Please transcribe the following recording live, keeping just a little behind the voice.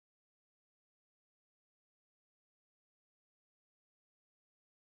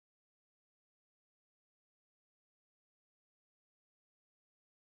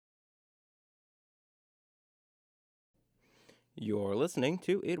You're listening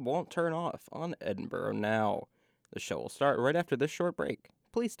to It Won't Turn Off on Edinburgh Now. The show will start right after this short break.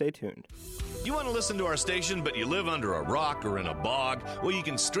 Please stay tuned. You want to listen to our station, but you live under a rock or in a bog? Well, you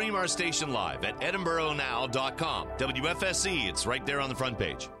can stream our station live at edinburghnow.com. WFSC, it's right there on the front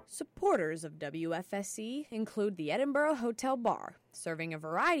page. Supporters of WFSC include the Edinburgh Hotel Bar, serving a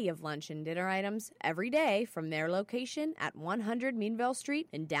variety of lunch and dinner items every day from their location at 100 Meanville Street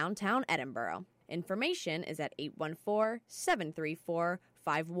in downtown Edinburgh. Information is at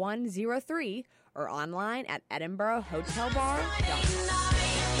 814-734-5103 or online at edinburghhotelbar.com.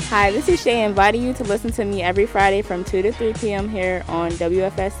 Hi, this is Shay inviting you to listen to me every Friday from 2 to 3 p.m. here on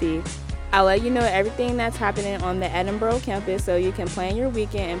WFSC. I'll let you know everything that's happening on the Edinburgh campus so you can plan your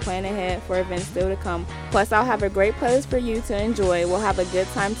weekend and plan ahead for events still to come. Plus, I'll have a great playlist for you to enjoy. We'll have a good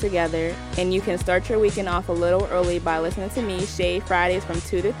time together, and you can start your weekend off a little early by listening to me, Shay, Fridays from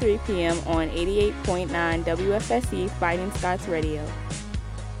 2 to 3 p.m. on 88.9 WFSC Fighting Scots Radio.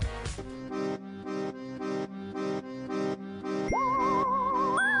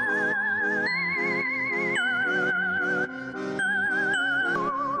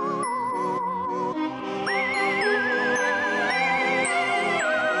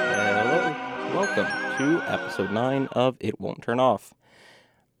 Welcome to episode 9 of It Won't Turn Off.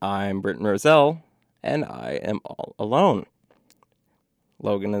 I'm Britton Roselle, and I am all alone.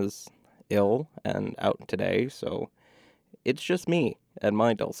 Logan is ill and out today, so it's just me and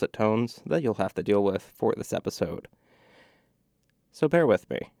my dulcet tones that you'll have to deal with for this episode. So bear with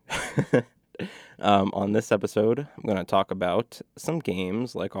me. On this episode, I'm going to talk about some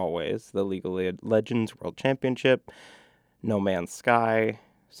games, like always, the League of Legends World Championship, No Man's Sky,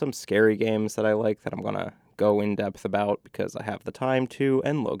 some scary games that I like that I'm going to go in depth about because I have the time to,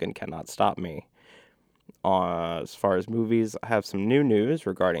 and Logan cannot stop me. As far as movies, I have some new news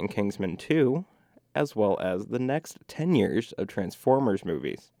regarding Kingsman 2, as well as the next 10 years of Transformers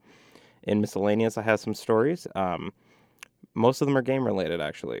movies. In miscellaneous, I have some stories. Most of them are game-related,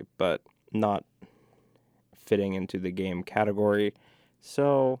 actually, but not fitting into the game category,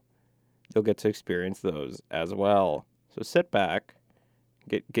 so you'll get to experience those as well. So sit back,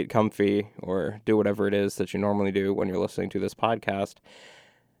 get comfy, or do whatever it is that you normally do when you're listening to this podcast.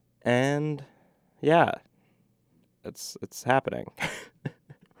 And yeah, it's happening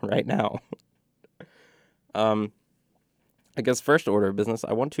right now. I guess first order of business,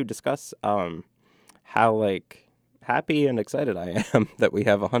 I want to discuss how happy and excited I am that we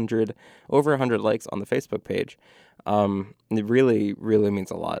have over 100 likes on the Facebook page. It really, really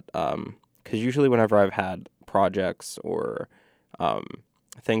means a lot. Because usually whenever I've had projects or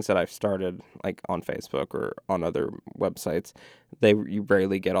things that I've started like on Facebook or on other websites, you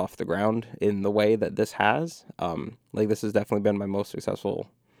rarely get off the ground in the way that this has. This has definitely been my most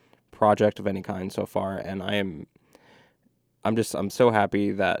successful project of any kind so far, and I'm so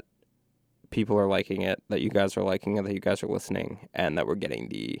happy that people are liking it, that you guys are liking it, that you guys are listening, and that we're getting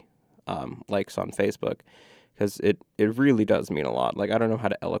the likes on Facebook, because it really does mean a lot. Like, I don't know how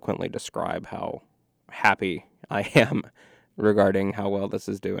to eloquently describe how happy I am regarding how well this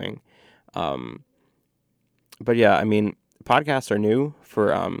is doing. But yeah, I mean, podcasts are new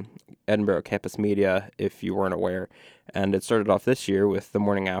for Edinburgh Campus Media, if you weren't aware, and it started off this year with The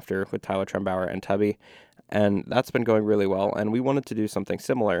Morning After with Tyler Trumbauer and Tubby, and that's been going really well, and we wanted to do something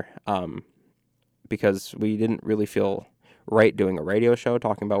similar because we didn't really feel right doing a radio show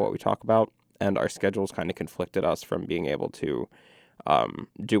talking about what we talk about, and our schedules kind of conflicted us from being able to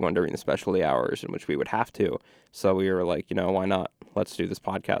do one during the specialty hours in which we would have to. So we were like, why not? Let's do this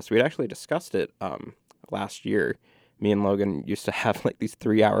podcast. We had actually discussed it last year. Me and Logan used to have like these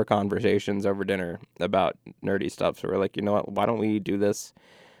 3-hour conversations over dinner about nerdy stuff. So we're like, you know what? Why don't we do this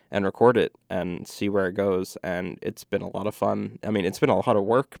and record it and see where it goes? And it's been a lot of fun. I mean, it's been a lot of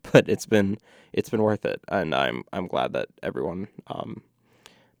work, but it's been worth it. And I'm glad that everyone,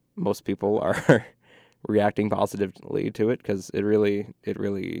 most people are reacting positively to it, because it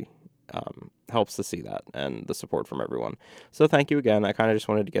really helps to see that and the support from everyone. So thank you again. I kind of just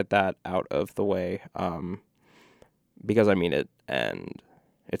wanted to get that out of the way because I mean it, and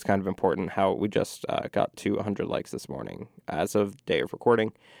it's kind of important how we just got to 100 likes this morning as of day of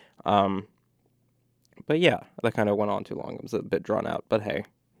recording. But yeah, that kind of went on too long. It was a bit drawn out, but hey,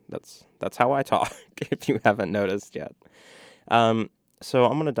 that's how I talk, if you haven't noticed yet. So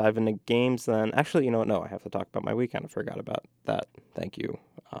I'm going to dive into games then. Actually, you know what? No, I have to talk about my weekend. I forgot about that. Thank you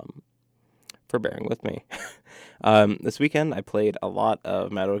for bearing with me. This weekend, I played a lot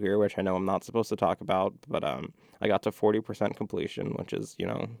of Metal Gear, which I know I'm not supposed to talk about, but I got to 40% completion, which is,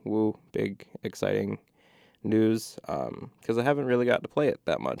 woo, big, exciting news, because I haven't really got to play it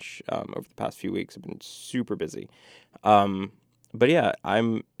that much over the past few weeks. I've been super busy. But yeah,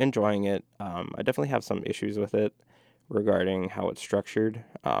 I'm enjoying it. I definitely have some issues with it regarding how it's structured.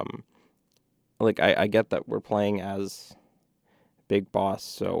 I get that we're playing as Big Boss,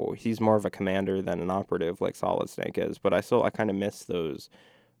 so he's more of a commander than an operative like Solid Snake is. But I kind of miss those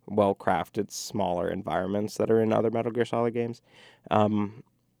well-crafted, smaller environments that are in other Metal Gear Solid games.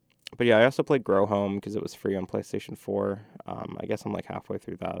 But yeah, I also played Grow Home because it was free on PlayStation 4. I guess I'm like halfway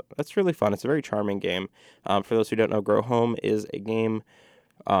through that. That's really fun. It's a very charming game. For those who don't know, Grow Home is a game,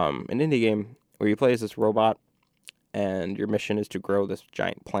 an indie game where you play as this robot, and your mission is to grow this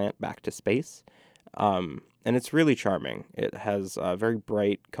giant plant back to space. And it's really charming. It has very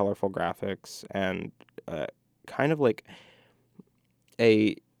bright, colorful graphics, and kind of like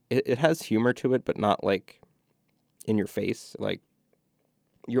it has humor to it, but not like in your face. Like,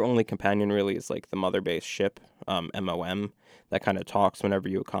 your only companion really is like the mother base ship, MOM, that kind of talks whenever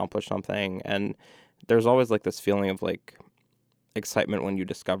you accomplish something. And there's always like this feeling of like excitement when you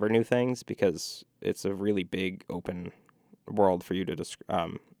discover new things, because it's a really big open world for you to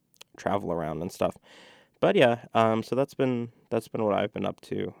travel around and stuff. But yeah, so that's been what I've been up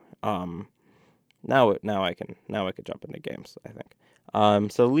to. Now I can jump into games, I think.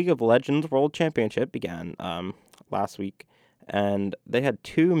 So League of Legends World Championship began last week, and they had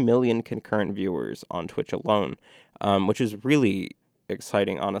 2 million concurrent viewers on Twitch alone, which is really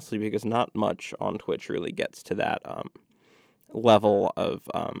exciting, honestly, because not much on Twitch really gets to that level of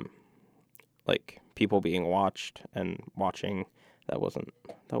like people being watched and watching. That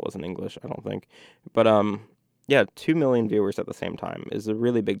wasn't English, I don't think, but yeah, 2 million viewers at the same time is a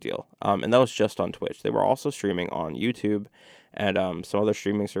really big deal. And that was just on Twitch. They were also streaming on YouTube and some other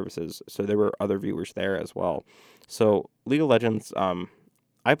streaming services, so there were other viewers there as well. So League of Legends,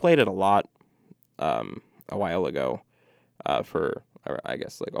 I played it a lot a while ago for, I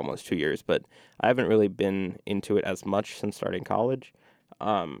guess, like almost 2 years, but I haven't really been into it as much since starting college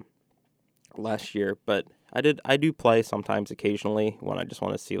last year. But I do play sometimes occasionally when I just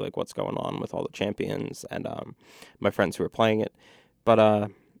want to see like what's going on with all the champions and my friends who are playing it.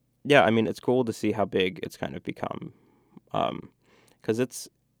 But yeah, I mean, it's cool to see how big it's kind of become, because it's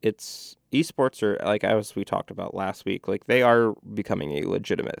esports are, like as we talked about last week, like they are becoming a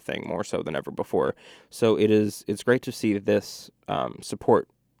legitimate thing more so than ever before. So it's great to see this support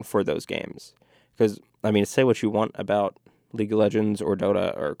for those games, because I mean, say what you want about League of Legends or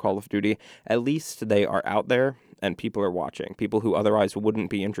Dota or Call of Duty, at least they are out there and people are watching. People who otherwise wouldn't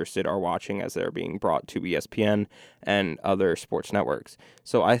be interested are watching as they're being brought to ESPN and other sports networks.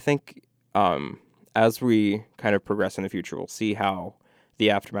 So I think as we kind of progress in the future, we'll see how the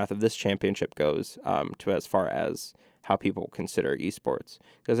aftermath of this championship goes to as far as how people consider esports.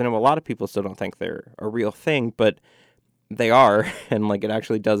 Because I know a lot of people still don't think they're a real thing, but they are, and like it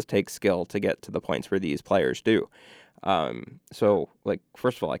actually does take skill to get to the points where these players do. So, like,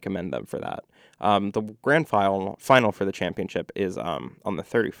 first of all, I commend them for that. The grand final for the championship is on the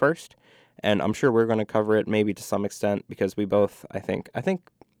 31st, and I'm sure we're going to cover it maybe to some extent, because we both, I think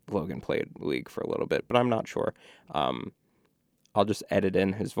Logan played League for a little bit, but I'm not sure. I'll just edit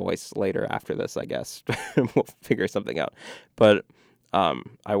in his voice later after this, I guess. We'll figure something out. But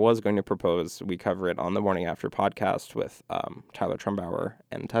I was going to propose we cover it on the Morning After podcast with Tyler Trumbauer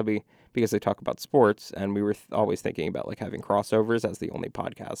and Tubby, because they talk about sports, and we were always thinking about like having crossovers as the only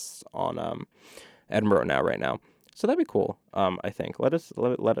podcasts on Edinburgh Now right now. So that'd be cool. I think let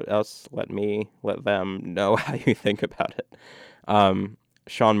them know how you think about it.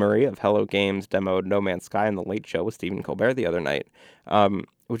 Sean Murray of Hello Games demoed No Man's Sky in The Late Show with Stephen Colbert the other night,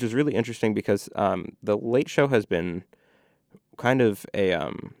 which is really interesting because The Late Show has been kind of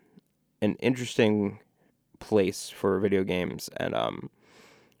an interesting place for video games and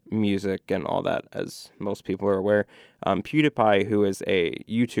music and all that, as most people are aware. PewDiePie, who is a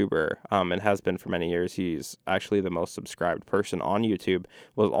YouTuber and has been for many years, he's actually the most subscribed person on YouTube,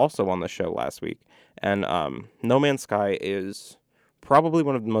 was also on the show last week. And No Man's Sky is probably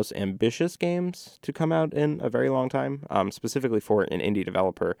one of the most ambitious games to come out in a very long time, specifically for an indie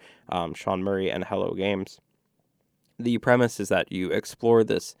developer, Sean Murray and Hello Games. The premise is that you explore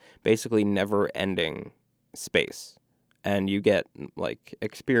this basically never-ending space, and you get like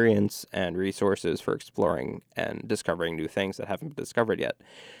experience and resources for exploring and discovering new things that haven't been discovered yet.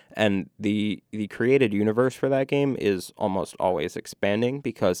 And the created universe for that game is almost always expanding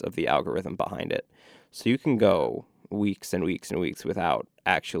because of the algorithm behind it. So you can go weeks and weeks and weeks without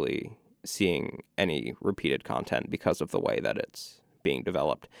actually seeing any repeated content because of the way that it's being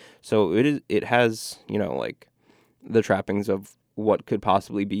developed. So it has, like, the trappings of what could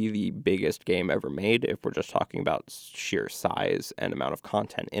possibly be the biggest game ever made if we're just talking about sheer size and amount of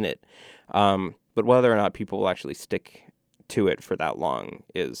content in it. But whether or not people will actually stick to it for that long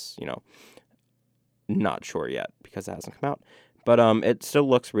is, not sure yet because it hasn't come out. But it still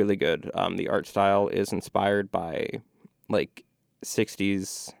looks really good. The art style is inspired by, like,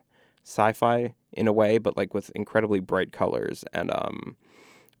 60s sci-fi in a way, but, like, with incredibly bright colors and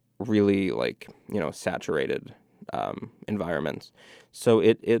really, like, saturated environments. So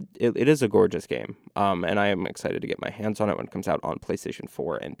it is a gorgeous game, and I am excited to get my hands on it when it comes out on PlayStation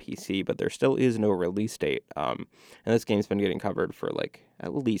 4 and PC, but there still is no release date, and this game's been getting covered for, like,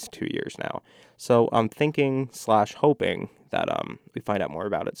 at least 2 years now. So I'm thinking/hoping that we find out more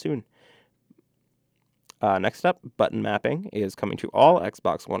about it soon. Next up, button mapping is coming to all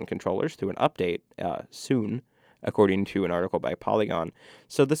Xbox One controllers through an update soon, according to an article by Polygon.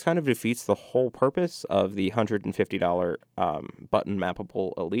 So this kind of defeats the whole purpose of the $150 button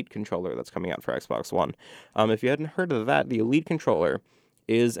mappable Elite controller that's coming out for Xbox One. If you hadn't heard of that, the Elite controller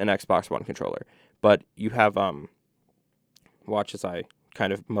is an Xbox One controller, but you have, watch as I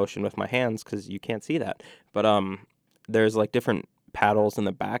kind of motion with my hands because you can't see that, but there's like different paddles in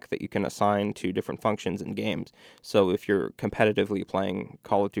the back that you can assign to different functions in games. So if you're competitively playing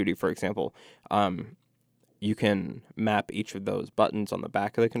Call of Duty, for example, you can map each of those buttons on the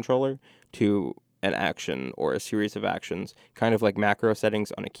back of the controller to an action or a series of actions, kind of like macro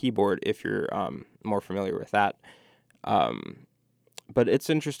settings on a keyboard if you're more familiar with that. But it's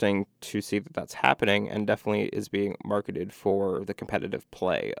interesting to see that that's happening and definitely is being marketed for the competitive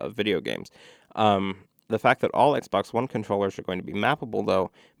play of video games. The fact that all Xbox One controllers are going to be mappable,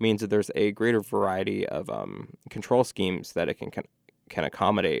 though, means that there's a greater variety of control schemes that it can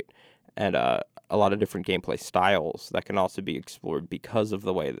accommodate, and a lot of different gameplay styles that can also be explored because of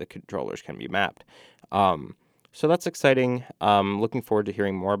the way the controllers can be mapped. So that's exciting. Looking forward to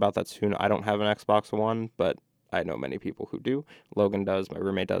hearing more about that soon. I don't have an Xbox One, but I know many people who do. Logan does, my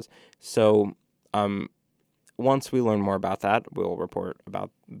roommate does. So once we learn more about that, we'll report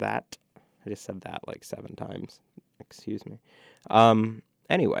about that. I just said that like 7 times. Excuse me.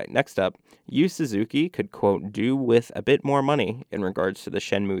 Anyway, next up, Yu Suzuki could, quote, do with a bit more money in regards to the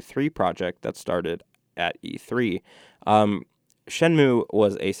Shenmue 3 project that started at E3. Shenmue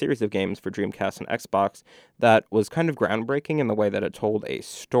was a series of games for Dreamcast and Xbox that was kind of groundbreaking in the way that it told a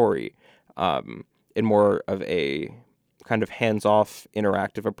story in more of a kind of hands-off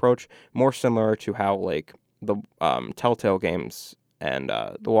interactive approach, more similar to how, like, the Telltale games and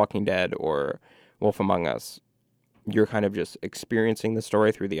The Walking Dead or Wolf Among Us, you're kind of just experiencing the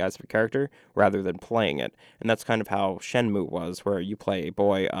story through the eyes of a character rather than playing it. And that's kind of how Shenmue was, where you play a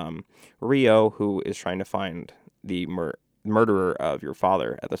boy, Ryo, who is trying to find the murderer of your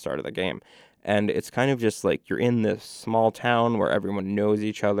father at the start of the game. And it's kind of just like you're in this small town where everyone knows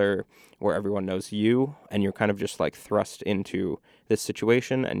each other, where everyone knows you, and you're kind of just like thrust into this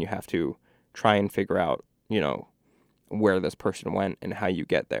situation, and you have to try and figure out, where this person went and how you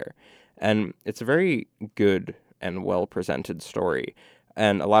get there. And it's a very good and well-presented story.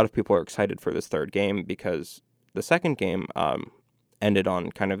 And a lot of people are excited for this third game because the second game ended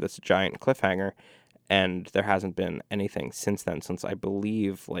on kind of this giant cliffhanger, and there hasn't been anything since then, since I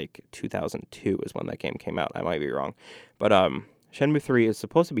believe like 2002 is when that game came out. I might be wrong. But Shenmue 3 is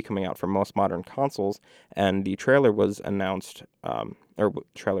supposed to be coming out for most modern consoles, and the trailer was announced,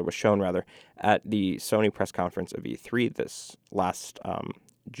 trailer was shown rather, at the Sony press conference of E3 this last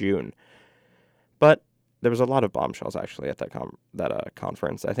June. But there was a lot of bombshells, actually, at that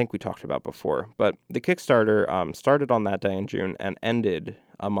conference. I think we talked about before. But the Kickstarter started on that day in June and ended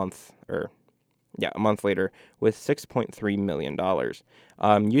a month later with $6.3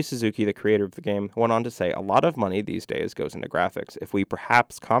 million. Yu Suzuki, the creator of the game, went on to say, a lot of money these days goes into graphics. If we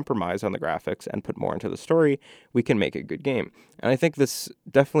perhaps compromise on the graphics and put more into the story, we can make a good game. And I think this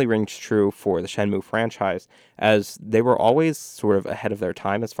definitely rings true for the Shenmue franchise, as they were always sort of ahead of their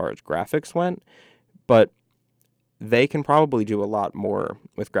time as far as graphics went. But they can probably do a lot more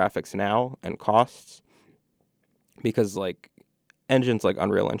with graphics now and costs, because like engines like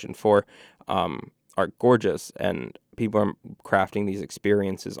Unreal Engine 4 are gorgeous, and people are crafting these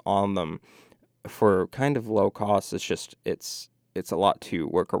experiences on them for kind of low costs. It's just it's a lot to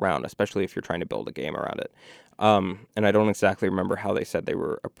work around, especially if you're trying to build a game around it. And I don't exactly remember how they said they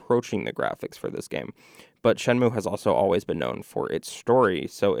were approaching the graphics for this game, but Shenmue has also always been known for its story.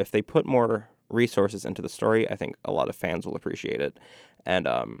 So if they put more resources into the story, I think a lot of fans will appreciate it, and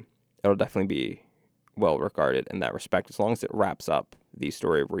it'll definitely be well regarded in that respect, as long as it wraps up the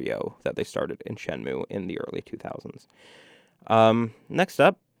story of Ryo that they started in Shenmue in the early 2000s. Next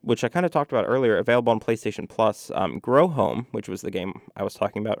up, which I kind of talked about earlier, available on PlayStation Plus, Grow Home, which was the game I was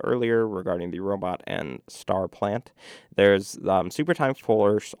talking about earlier regarding the robot and star plant. There's Super Time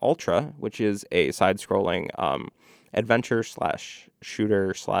Force Ultra, which is a side-scrolling adventure slash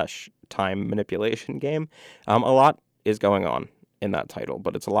shooter slash time manipulation game. A lot is going on in that title,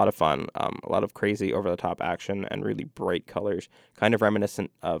 but it's a lot of fun, a lot of crazy over-the-top action and really bright colors, kind of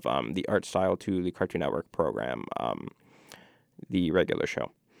reminiscent of the art style to the Cartoon Network program, the regular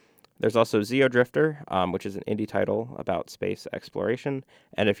show. There's also Zeo Drifter, which is an indie title about space exploration,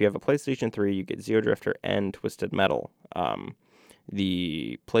 and if you have a PlayStation 3, you get Zeo Drifter and Twisted Metal,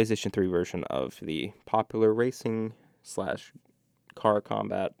 the PlayStation 3 version of the popular racing slash car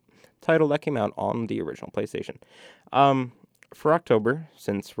combat title that came out on the original PlayStation. For October,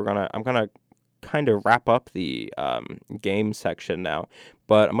 since I'm gonna kind of wrap up the game section now,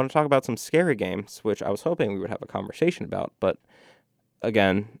 but I'm gonna talk about some scary games, which I was hoping we would have a conversation about, but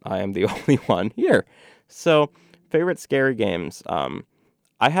again, I am the only one here. So, favorite scary games.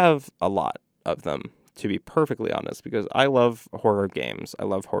 I have a lot of them, to be perfectly honest, because I love horror games. I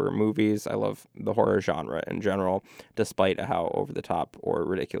love horror movies. I love the horror genre in general, despite how over the top or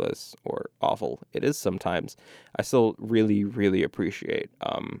ridiculous or awful it is sometimes. I still really, really appreciate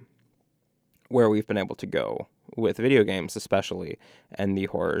where we've been able to go with video games, especially, and the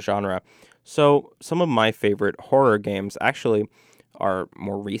horror genre. So some of my favorite horror games actually are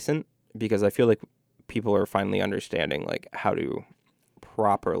more recent, because I feel like people are finally understanding like how to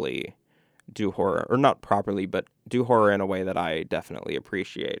properly do horror, or not properly, but do horror in a way that I definitely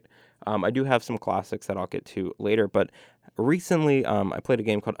appreciate. I do have some classics that I'll get to later, but recently I played a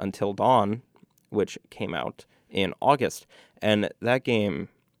game called Until Dawn, which came out in August, and that game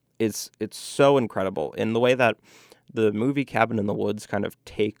it's so incredible in the way that the movie Cabin in the Woods kind of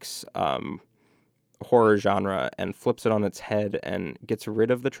takes horror genre and flips it on its head and gets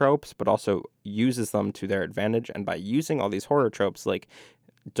rid of the tropes, but also uses them to their advantage. And by using all these horror tropes, like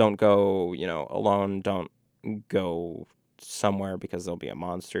don't go, alone, don't go somewhere because there'll be a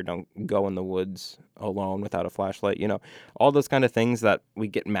monster, don't go in the woods alone without a flashlight, all those kind of things that we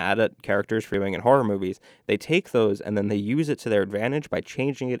get mad at characters for doing in horror movies, they take those and then they use it to their advantage by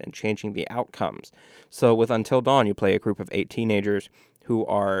changing it and changing the outcomes. So with Until Dawn, you play a group of 8 teenagers who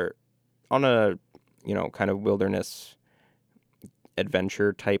are on a, kind of wilderness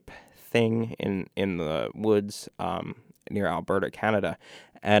adventure type thing in the woods near Alberta, Canada.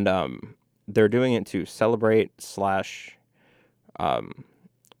 And they're doing it to celebrate slash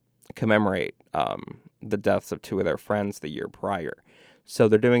commemorate the deaths of 2 of their friends the year prior. So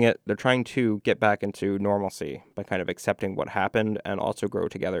they're trying to get back into normalcy by kind of accepting what happened and also grow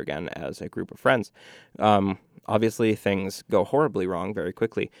together again as a group of friends. Obviously, things go horribly wrong very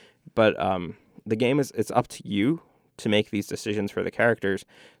quickly, but the game it's up to you to make these decisions for the characters.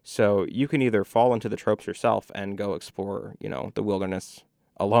 So you can either fall into the tropes yourself and go explore, the wilderness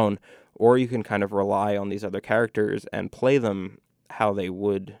alone, or you can kind of rely on these other characters and play them how they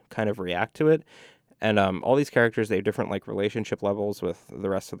would kind of react to it. And all these characters, they have different relationship levels with the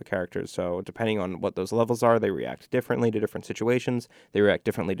rest of the characters. So depending on what those levels are, they react differently to different situations. They react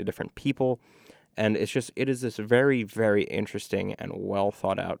differently to different people. And it is this very, very interesting and well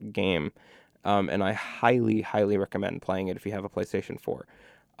thought out game. And I highly, highly recommend playing it if you have a PlayStation 4.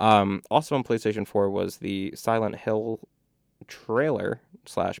 Also on PlayStation 4 was the Silent Hill trailer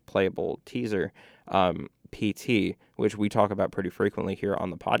 / playable teaser, PT, which we talk about pretty frequently here on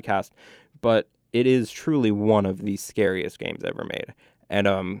the podcast. But it is truly one of the scariest games ever made.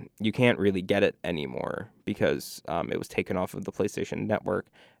 And you can't really get it anymore because it was taken off of the PlayStation Network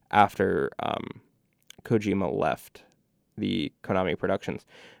after Kojima left the Konami Productions.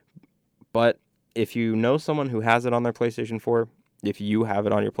 But if you know someone who has it on their PlayStation 4, if you have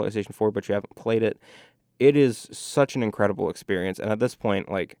it on your PlayStation 4 but you haven't played it, it is such an incredible experience. And at this point,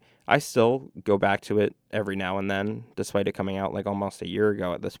 I still go back to it every now and then, despite it coming out almost a year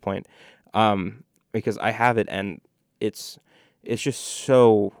ago at this point, because I have it and it's just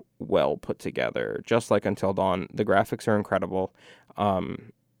so well put together. Just like Until Dawn, the graphics are incredible,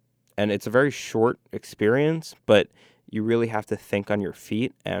 and it's a very short experience, but you really have to think on your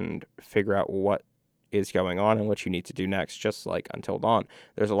feet and figure out what is going on and what you need to do next, just like Until Dawn.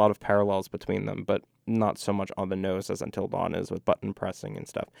 There's a lot of parallels between them, but not so much on the nose as Until Dawn is with button pressing and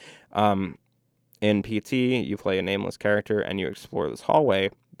stuff. In PT, you play a nameless character and you explore this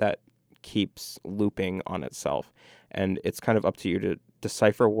hallway that keeps looping on itself. And it's kind of up to you to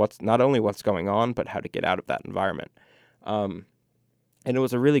decipher not only what's going on, but how to get out of that environment. And it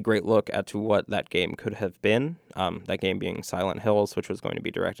was a really great look at what that game could have been, that game being Silent Hills, which was going to be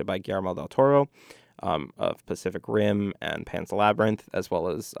directed by Guillermo del Toro of Pacific Rim and Pan's Labyrinth, as well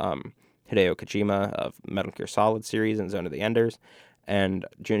as Hideo Kojima of Metal Gear Solid series and Zone of the Enders, and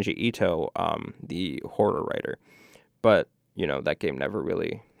Junji Ito, the horror writer. But that game never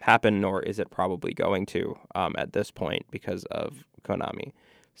really happened, nor is it probably going to at this point because of Konami.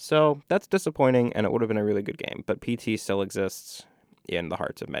 So that's disappointing, and it would have been a really good game. But PT still exists in the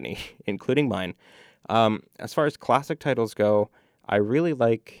hearts of many, including mine. As far as classic titles go, I really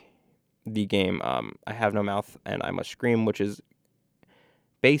like the game I Have No Mouth and I Must Scream, which is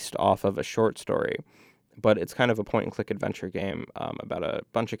based off of a short story, but it's kind of a point-and-click adventure game about a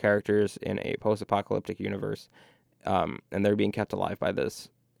bunch of characters in a post-apocalyptic universe, and they're being kept alive by this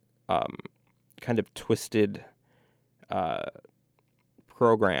kind of twisted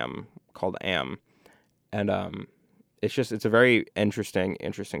program called AM, and it's a very interesting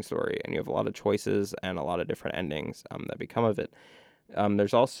story, and you have a lot of choices and a lot of different endings that become of it.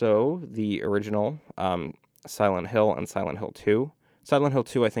 There's also the original Silent Hill and Silent Hill 2. Silent Hill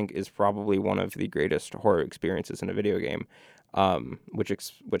 2, I think, is probably one of the greatest horror experiences in a video game,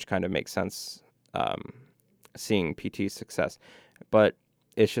 which kind of makes sense seeing PT's success. But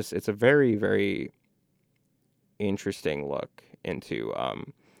it's a very, very interesting look into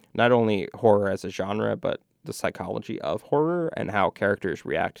not only horror as a genre, but the psychology of horror and how characters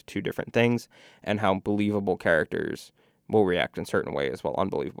react to different things and how believable characters will react in certain ways while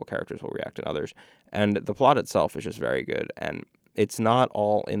unbelievable characters will react in others. And the plot itself is just very good, and it's not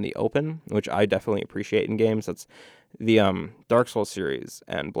all in the open, which I definitely appreciate in games. That's the Dark Souls series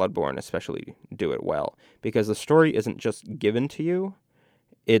and Bloodborne especially do it well, because the story isn't just given to you,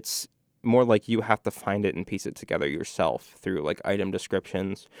 it's more like you have to find it and piece it together yourself through like item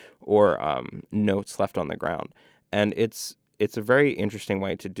descriptions or notes left on the ground. And it's a very interesting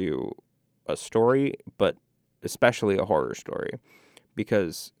way to do a story, but especially a horror story,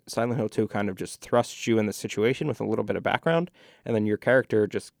 because Silent Hill 2 kind of just thrusts you in the situation with a little bit of background, and then your character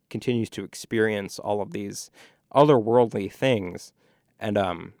just continues to experience all of these otherworldly things, and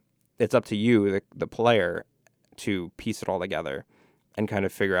it's up to you, the player, to piece it all together and kind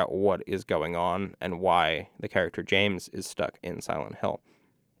of figure out what is going on and why the character James is stuck in Silent Hill.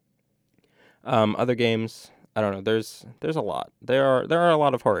 Other games, I don't know. There's a lot. There are a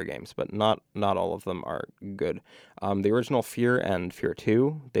lot of horror games, but not all of them are good. The original Fear and Fear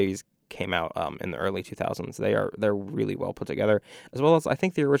 2, these came out in the early 2000s. They're really well put together, as well as I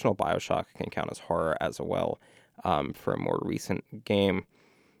think the original BioShock can count as horror as well for a more recent game.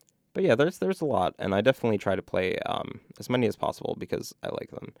 But yeah, there's a lot, and I definitely try to play as many as possible because I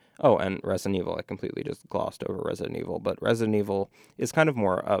like them. Oh, and Resident Evil, I completely just glossed over Resident Evil, but Resident Evil is kind of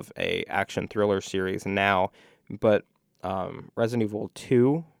more of a action thriller series now, but Resident Evil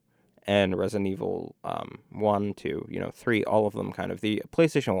 2 and Resident Evil 1, 2, 3, all of them kind of the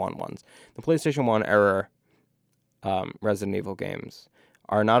PlayStation 1 ones. The PlayStation 1 era Resident Evil games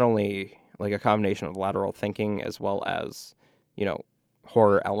are not only like a combination of lateral thinking as well as,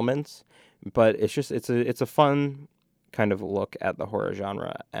 horror elements, but it's a fun kind of look at the horror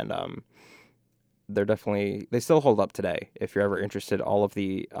genre, and they still hold up today. If you're ever interested, all of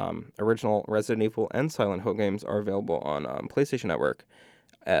the original Resident Evil and Silent Hill games are available on PlayStation Network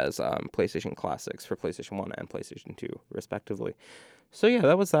as PlayStation Classics for PlayStation 1 and PlayStation 2 respectively. So yeah,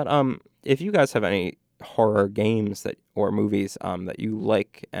 that was that. If you guys have any horror games or movies that you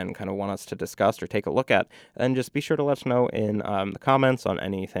like and kind of want us to discuss or take a look at, then just be sure to let us know in the comments on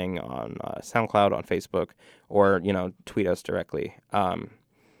anything on SoundCloud, on Facebook, or tweet us directly,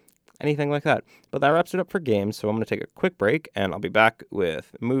 anything like that. But that wraps it up for games, so I'm going to take a quick break, and I'll be back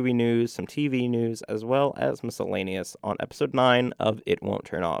with movie news, some TV news, as well as miscellaneous on episode 9 of It Won't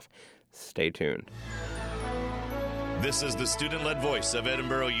Turn Off. Stay tuned. This is the student-led voice of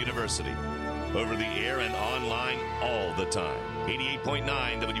Edinburgh University. Over the air and online all the time. 88.9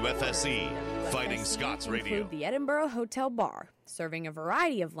 WFSE, Fighting Scots Radio. Include the Edinburgh Hotel Bar, serving a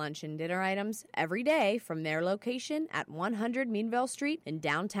variety of lunch and dinner items every day from their location at 100 Meanville Street in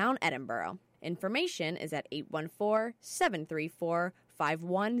downtown Edinburgh. Information is at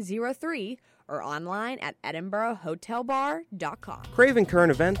 814-734-5103 or online at edinburghhotelbar.com. Craving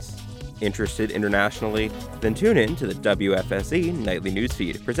current events? Interested internationally? Then tune in to the WFSE Nightly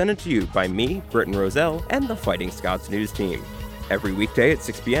Newsfeed, presented to you by me, Britton Roselle, and the Fighting Scots News Team. Every weekday at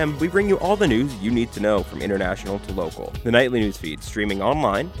 6 p.m., we bring you all the news you need to know from international to local. The Nightly Newsfeed, streaming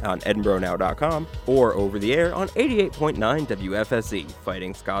online on edinburghnow.com or over the air on 88.9 WFSE,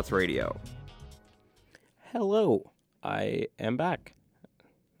 Fighting Scots Radio. Hello, I am back.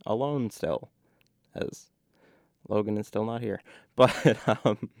 Alone still, as Logan is still not here. But,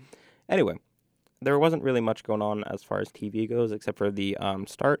 anyway, there wasn't really much going on as far as TV goes, except for the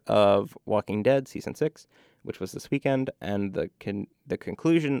start of Walking Dead Season 6, which was this weekend, and the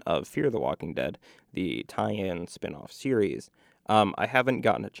conclusion of Fear the Walking Dead, the tie-in spin-off series, I haven't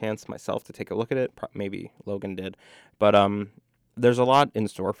gotten a chance myself to take a look at it. Maybe Logan did. But there's a lot in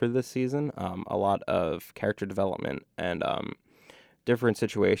store for this season, a lot of character development and different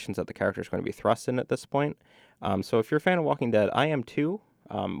situations that the character is going to be thrust in at this point. So if you're a fan of Walking Dead, I am too,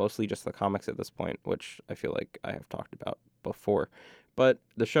 mostly just the comics at this point, which I feel like I have talked about before. But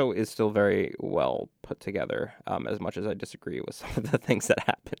the show is still very well put together, as much as I disagree with some of the things that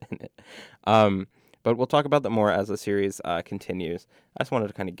happen in it. But we'll talk about that more as the series continues. I just wanted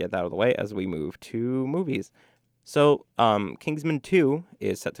to kind of get that out of the way as we move to movies. So, Kingsman 2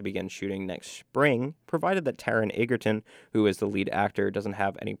 is set to begin shooting next spring, provided that Taron Egerton, who is the lead actor, doesn't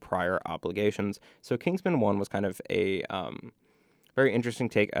have any prior obligations. So, Kingsman 1 was kind of a very interesting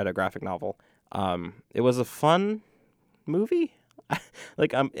take at a graphic novel. It was a fun movie.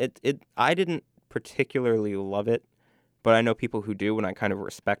 I didn't particularly love it, but I know people who do, and I kind of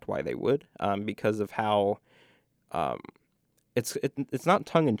respect why they would, because of how it's not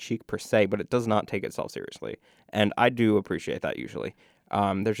tongue-in-cheek per se, but it does not take itself seriously, and I do appreciate that usually.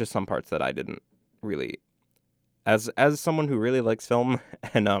 There's just some parts that I didn't really, as someone who really likes film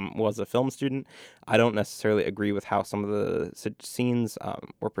and was a film student, I don't necessarily agree with how some of the scenes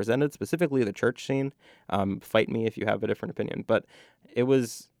were presented, specifically the church scene. Fight me if you have a different opinion, but it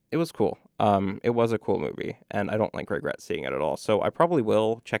was cool. It was a cool movie, and I don't regret seeing it at all. So I probably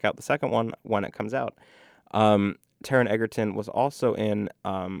will check out the second one when it comes out. Taron Egerton was also in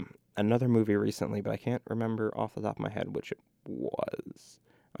another movie recently, but I can't remember off the top of my head which it was,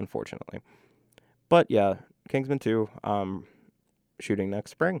 unfortunately. But yeah, Kingsman 2 shooting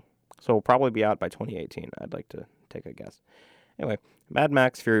next spring. So it'll probably be out by 2018. I'd like to take a guess. Anyway, Mad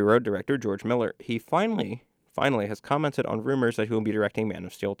Max Fury Road director George Miller, he finally has commented on rumors that he will be directing Man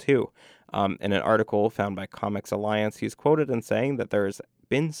of Steel 2. In an article found by Comics Alliance, he's quoted in saying that there's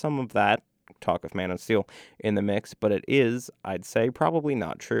been some of that talk of Man of Steel in the mix, but it is, I'd say, probably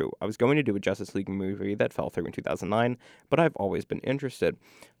not true. I was going to do a Justice League movie that fell through in 2009, but I've always been interested.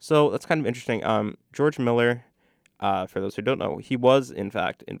 So that's kind of interesting. George Miller, for those who don't know, he was in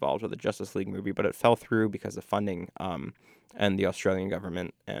fact involved with a Justice League movie, but it fell through because of funding and the Australian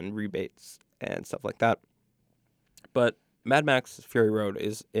government and rebates and stuff like that. But Mad Max Fury Road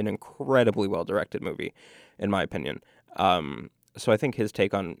is an incredibly well-directed movie, in my opinion. So I think his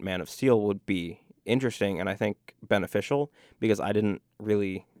take on Man of Steel would be interesting and I think beneficial, because I didn't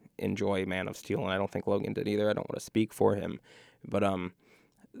really enjoy Man of Steel, and I don't think Logan did either. I don't want to speak for him. But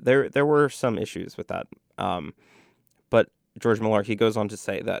there were some issues with that. But George Miller, he goes on to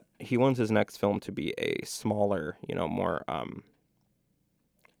say that he wants his next film to be a smaller, more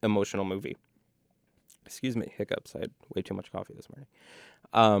emotional movie. Excuse me, hiccups. I had way too much coffee this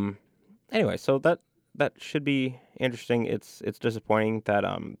morning. Anyway, so that should be interesting. It's disappointing that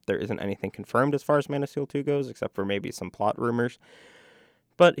there isn't anything confirmed as far as Man of Steel 2 goes, except for maybe some plot rumors.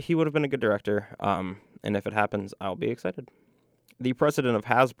 But he would have been a good director, and if it happens, I'll be excited. The president of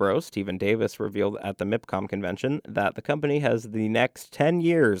Hasbro, Stephen Davis, revealed at the MIPCOM convention that the company has the next 10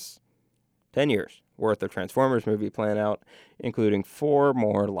 years worth of Transformers movie plan out, including 4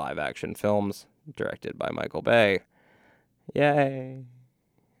 more live-action films directed by Michael Bay. Yay.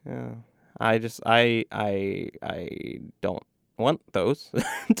 Yeah. I don't want those,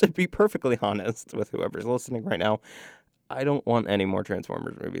 to be perfectly honest with whoever's listening right now. I don't want any more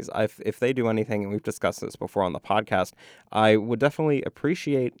Transformers movies. If they do anything, and we've discussed this before on the podcast, I would definitely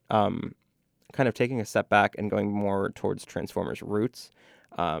appreciate kind of taking a step back and going more towards Transformers roots.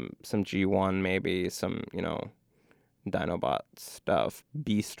 Some G1 maybe, some, Dinobot stuff.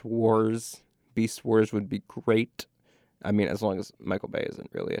 Beast Wars would be great. I mean, as long as Michael Bay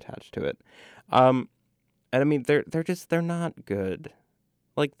isn't really attached to it. And I mean, they're not good.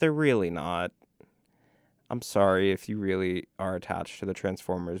 They're really not. I'm sorry if you really are attached to the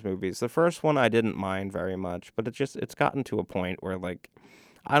Transformers movies. The first one I didn't mind very much, but it's gotten to a point where,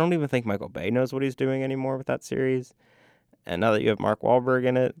 I don't even think Michael Bay knows what he's doing anymore with that series. And now that you have Mark Wahlberg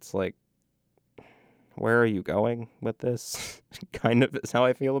in it, it's where are you going with this? Kind of is how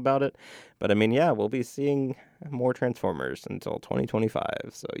I feel about it. But I mean, yeah, we'll be seeing more Transformers until 2025.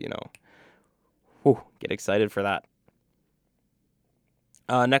 So, get excited for that.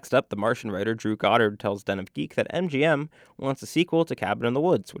 Next up, the Martian writer Drew Goddard tells Den of Geek that MGM wants a sequel to Cabin in the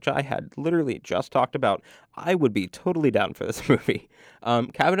Woods, which I had literally just talked about. I would be totally down for this movie.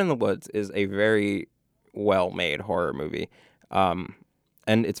 Cabin in the Woods is a very well-made horror movie.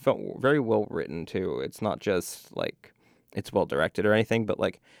 And it's very well written, too. It's not just, it's well directed or anything, but,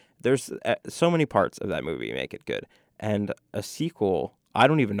 there's so many parts of that movie make it good. And a sequel, I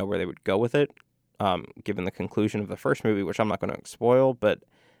don't even know where they would go with it, given the conclusion of the first movie, which I'm not going to spoil, but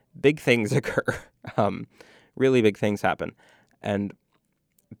big things occur. Really big things happen. and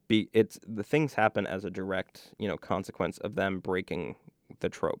the things happen as a direct, consequence of them breaking the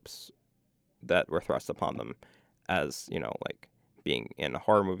tropes that were thrust upon them as, like being in a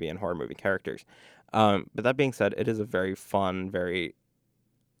horror movie and horror movie characters. But that being said, it is a very fun, very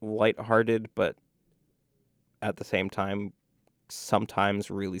lighthearted, but at the same time,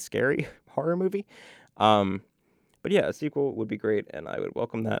 sometimes really scary horror movie. But yeah, a sequel would be great, and I would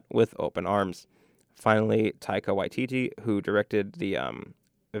welcome that with open arms. Finally, Taika Waititi, who directed the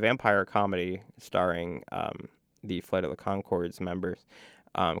vampire comedy starring the Flight of the Conchords members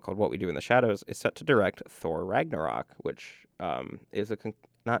called What We Do in the Shadows, is set to direct Thor Ragnarok, which is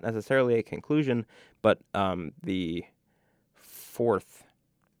not necessarily a conclusion, but the third,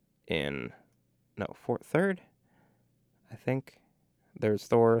 I think. There's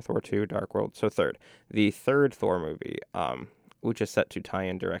Thor 2, Dark World, so third. The third Thor movie, which is set to tie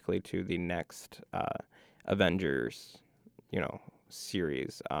in directly to the next Avengers,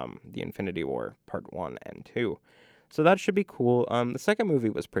 series, the Infinity War Part 1 and 2. So that should be cool. The second movie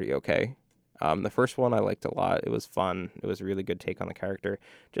was pretty okay. The first one I liked a lot. It was fun. It was a really good take on the character,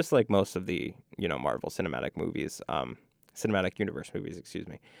 just like most of the, Marvel cinematic movies, cinematic universe movies, excuse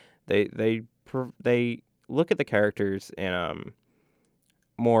me. They look at the characters in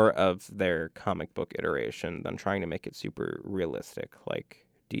more of their comic book iteration than trying to make it super realistic like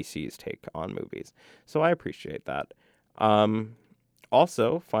DC's take on movies. So I appreciate that.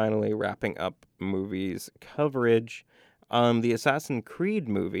 Also, finally wrapping up movies coverage, the Assassin's Creed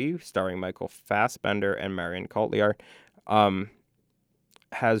movie starring Michael Fassbender and Marion Cotillard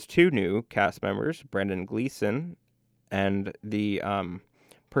has two new cast members, Brendan Gleeson and the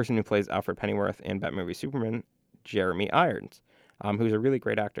person who plays Alfred Pennyworth in Batman v Superman, Jeremy Irons, who's a really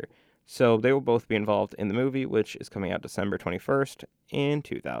great actor. So they will both be involved in the movie, which is coming out December 21st in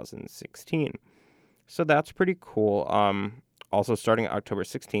 2016. So that's pretty cool. Also, starting October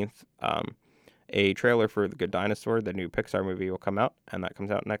 16th, a trailer for The Good Dinosaur, the new Pixar movie, will come out, and that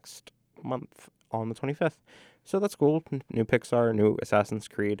comes out next month on the 25th. So that's cool. New Pixar, new Assassin's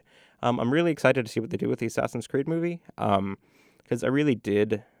Creed. I'm really excited to see what they do with the Assassin's Creed movie, because I really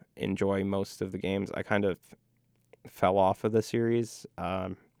did enjoy most of the games. I kind of fell off of the series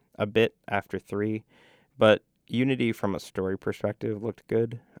a bit after 3, but Unity from a story perspective looked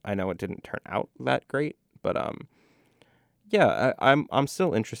good. I know it didn't turn out that great, but yeah, I'm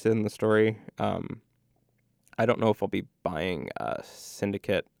still interested in the story. I don't know if I'll be buying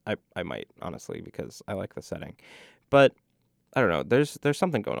Syndicate. I might, honestly, because I like the setting, but I don't know. There's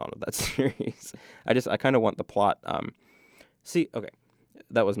something going on with that series. I kind of want the plot. Okay,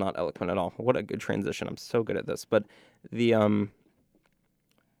 that was not eloquent at all. What a good transition. I'm so good at this. But the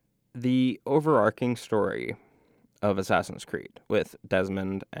overarching story of Assassin's Creed with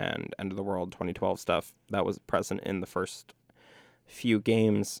Desmond and End of the World 2012 stuff that was present in the first few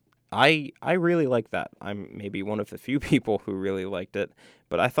games, I really like that. I'm maybe one of the few people who really liked it,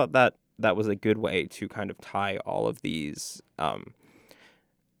 but I thought that was a good way to kind of tie all of these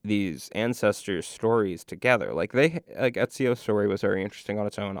ancestors' stories together. Like Ezio's story was very interesting on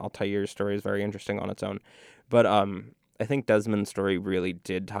its own. Altair's story is very interesting on its own, but I think Desmond's story really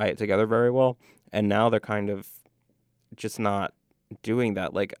did tie it together very well. And now they're kind of just not doing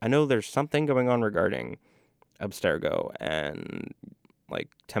that. Like, I know there's something going on regarding Abstergo and like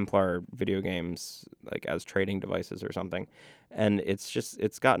Templar video games, like as trading devices or something, and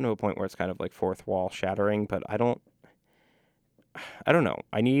it's gotten to a point where it's kind of like fourth wall shattering. But I don't know.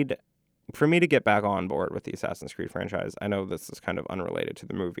 For me to get back on board with the Assassin's Creed franchise, I know this is kind of unrelated to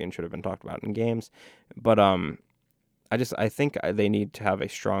the movie and should have been talked about in games, but I think they need to have a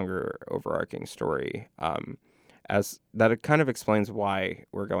stronger overarching story, as that it kind of explains why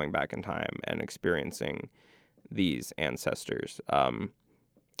we're going back in time and experiencing these ancestors,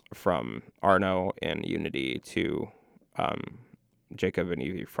 from Arno in Unity to Jacob and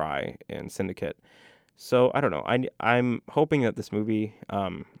Evie Fry in Syndicate. So I don't know. I'm hoping that this movie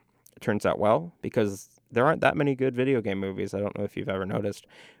turns out well, because there aren't that many good video game movies. I don't know if you've ever noticed,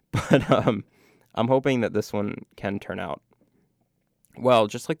 but I'm hoping that this one can turn out well,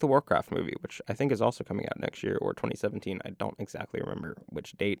 just like the Warcraft movie, which I think is also coming out next year or 2017. I don't exactly remember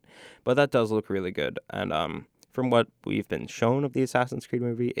which date, but that does look really good. And from what we've been shown of the Assassin's Creed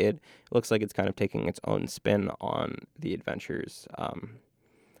movie, it looks like it's kind of taking its own spin on the adventures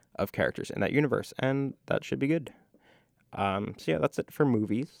of characters in that universe, and that should be good. So yeah, that's it for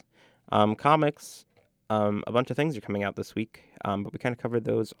movies. Comics, a bunch of things are coming out this week, but we kind of covered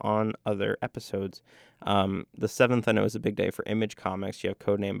those on other episodes. The 7th, I know, is a big day for Image Comics. You have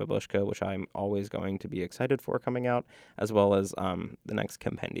Codename Babushka, which I'm always going to be excited for coming out, as well as the next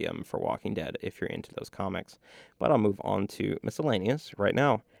compendium for Walking Dead, if you're into those comics. But I'll move on to miscellaneous right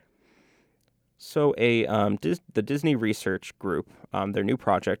now. So the Disney Research Group, their new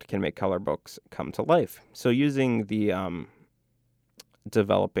project can make color books come to life. So using the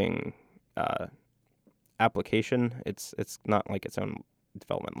developing application, it's not like its own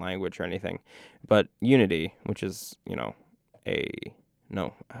development language or anything, but Unity, which is,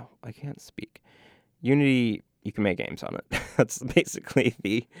 I can't speak. Unity, you can make games on it. That's basically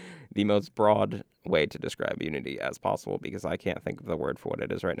the most broad way to describe Unity as possible, because I can't think of the word for what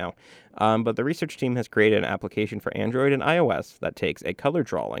it is right now. But the research team has created an application for Android and iOS that takes a color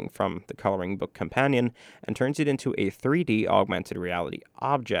drawing from the coloring book companion and turns it into a 3D augmented reality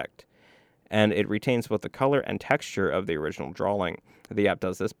object. And it retains both the color and texture of the original drawing. The app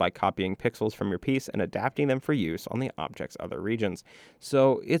does this by copying pixels from your piece and adapting them for use on the object's other regions.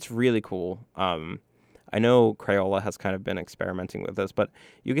 So it's really cool. I know Crayola has kind of been experimenting with this, but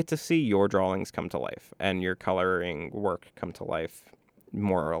you get to see your drawings come to life and your coloring work come to life,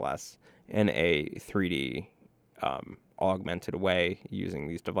 more or less, in a 3D augmented way using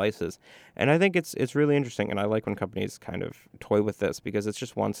these devices. And I think it's really interesting, and I like when companies kind of toy with this, because it's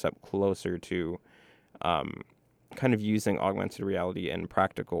just one step closer to kind of using augmented reality in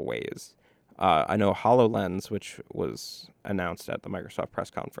practical ways. I know HoloLens, which was announced at the Microsoft press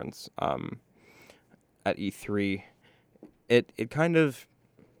conference at E3, it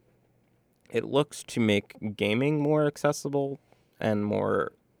looks to make gaming more accessible and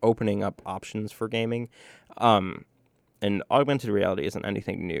more opening up options for gaming. And augmented reality isn't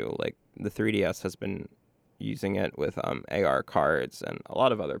anything new. Like, the 3DS has been using it with AR cards, and a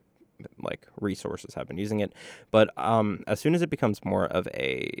lot of other resources have been using it. But as soon as it becomes more of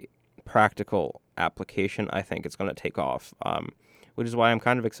a practical application, I think it's going to take off. Which is why I'm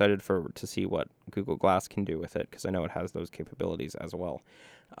kind of excited to see what Google Glass can do with it, because I know it has those capabilities as well.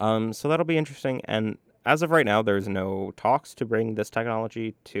 So that'll be interesting. And as of right now, there's no talks to bring this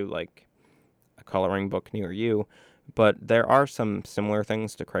technology to a coloring book near you. But there are some similar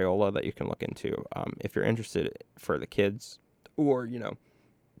things to Crayola that you can look into if you're interested for the kids, or,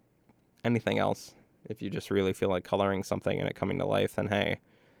 anything else. If you just really feel like coloring something and it coming to life, then hey,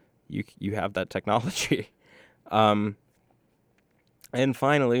 you have that technology. And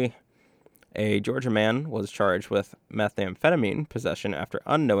finally, a Georgia man was charged with methamphetamine possession after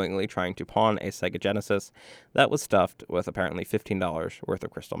unknowingly trying to pawn a Sega Genesis that was stuffed with apparently $15 worth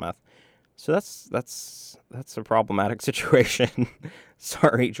of crystal meth. So that's a problematic situation.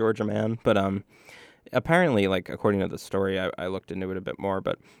 Sorry, Georgia man. But apparently, according to the story, I looked into it a bit more,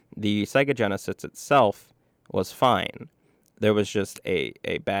 but the Sega Genesis itself was fine. There was just a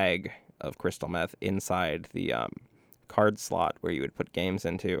bag of crystal meth inside the card slot where you would put games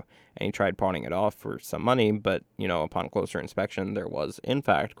into, and he tried pawning it off for some money, but upon closer inspection there was in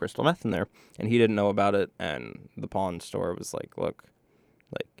fact crystal meth in there, and he didn't know about it, and the pawn store was like, look,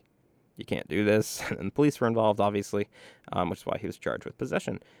 you can't do this. And the police were involved, obviously, which is why he was charged with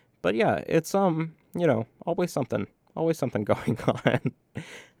possession. But yeah, it's always something going on.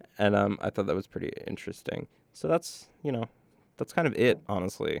 And I thought that was pretty interesting. So that's kind of it,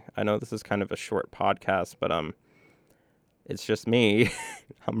 honestly. I know this is kind of a short podcast, but it's just me.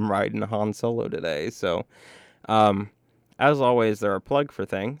 I'm riding Han Solo today. So as always, there are plug for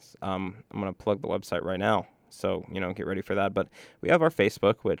things. I'm going to plug the website right now. So, get ready for that. But we have our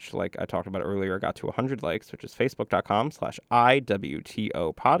Facebook, which, like I talked about earlier, got to 100 likes, which is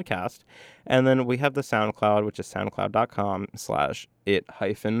facebook.com/IWTO podcast. And then we have the SoundCloud, which is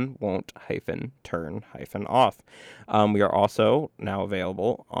soundcloud.com/it-won't-turn-off. We are also now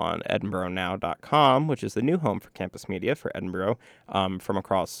available on edinburghnow.com, which is the new home for campus media for Edinburgh, from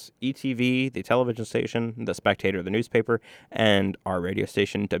across ETV, the television station, The Spectator, the newspaper, and our radio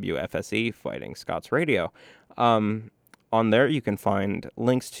station, WFSE, Fighting Scots Radio. On there, you can find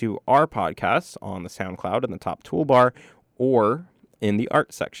links to our podcasts on the SoundCloud in the top toolbar, or in the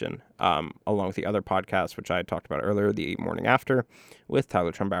art section, along with the other podcasts, which I talked about earlier, The Morning After, with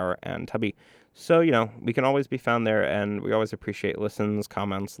Tyler Trumbauer and Tubby. So, we can always be found there, and we always appreciate listens,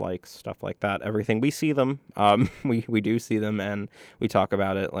 comments, likes, stuff like that. Everything. We see them. We do see them, and we talk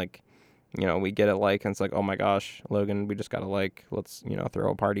about it. We get a like, and it's like, oh my gosh, Logan, we just got a like. Let's,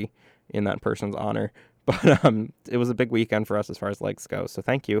 throw a party in that person's honor. But it was a big weekend for us as far as likes go. So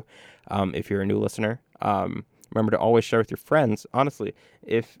thank you. If you're a new listener, remember to always share with your friends. Honestly,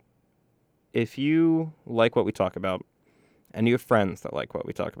 if you like what we talk about and you have friends that like what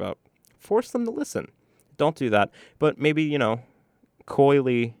we talk about, force them to listen. don't do that. But maybe,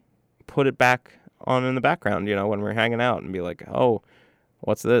 coyly put it back on in the background, when we're hanging out and be like, oh,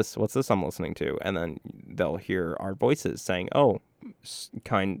 what's this? What's this I'm listening to? And then they'll hear our voices saying, oh,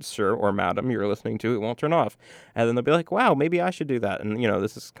 kind sir or madam, you're listening to It Won't Turn Off. And then they'll be like, wow, maybe I should do that. And,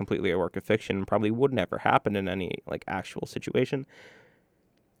 this is completely a work of fiction and probably would never happen in any like actual situation.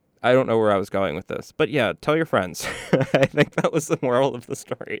 I don't know where I was going with this, but yeah, tell your friends. I think that was the moral of the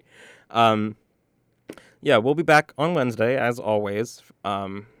story. Yeah, we'll be back on Wednesday as always.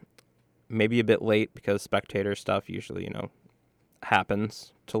 Maybe a bit late because spectator stuff usually,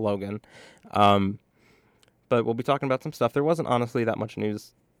 happens to Logan. But we'll be talking about some stuff. There wasn't honestly that much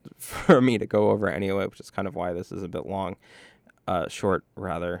news for me to go over anyway, which is kind of why this is a bit long, short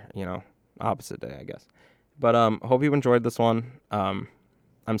rather, opposite day, I guess. But hope you enjoyed this one.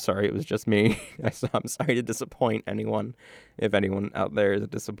 I'm sorry it was just me. I'm sorry to disappoint anyone. If anyone out there is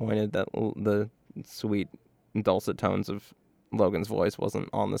disappointed that the sweet, dulcet tones of Logan's voice wasn't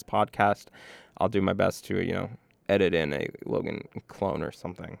on this podcast, I'll do my best to, edit in a Logan clone or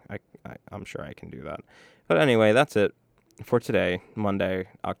something. I'm sure I can do that. But anyway, that's it for today, Monday,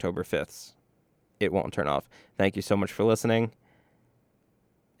 October 5th. It Won't Turn Off. Thank you so much for listening.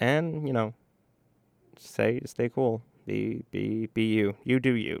 And, stay cool. Be you. You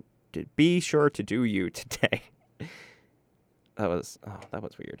do you. Be sure to do you today. That was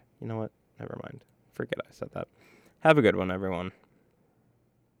weird. You know what? Never mind. Forget I said that. Have a good one, everyone.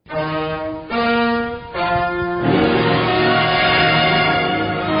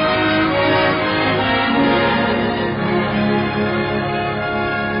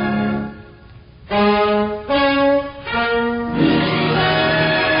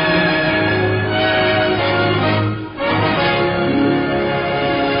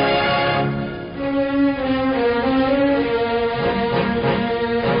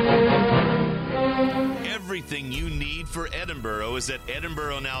 Is at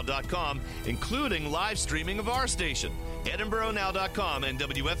EdinburghNow.com, including live streaming of our station. EdinburghNow.com and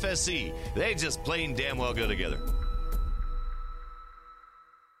WFSC, they just plain damn well go together.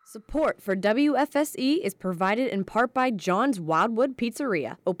 Support for WFSE is provided in part by John's Wildwood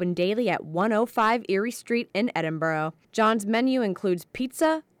Pizzeria, open daily at 105 Erie Street in Edinburgh. John's menu includes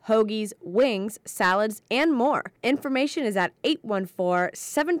pizza, hoagies, wings, salads, and more. Information is at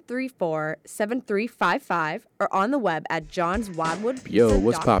 814-734-7355 or on the web at johnswildwoodpizza.com. Yo,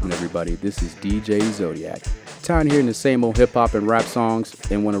 what's poppin', everybody? This is DJ Zodiac. Tired of hearing the same old hip-hop and rap songs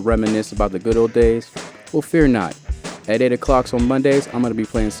and want to reminisce about the good old days? Well, fear not. At 8 o'clock on Mondays, I'm going to be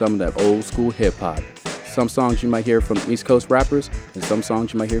playing some of that old school hip-hop. Some songs you might hear from East Coast rappers and some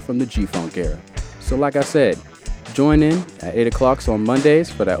songs you might hear from the G-Funk era. So like I said, join in at 8 o'clock on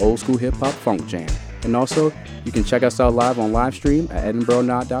Mondays for that old school hip-hop funk jam. And also, you can check us out live on live stream at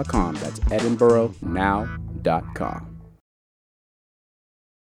EdinburghNow.com. That's EdinburghNow.com.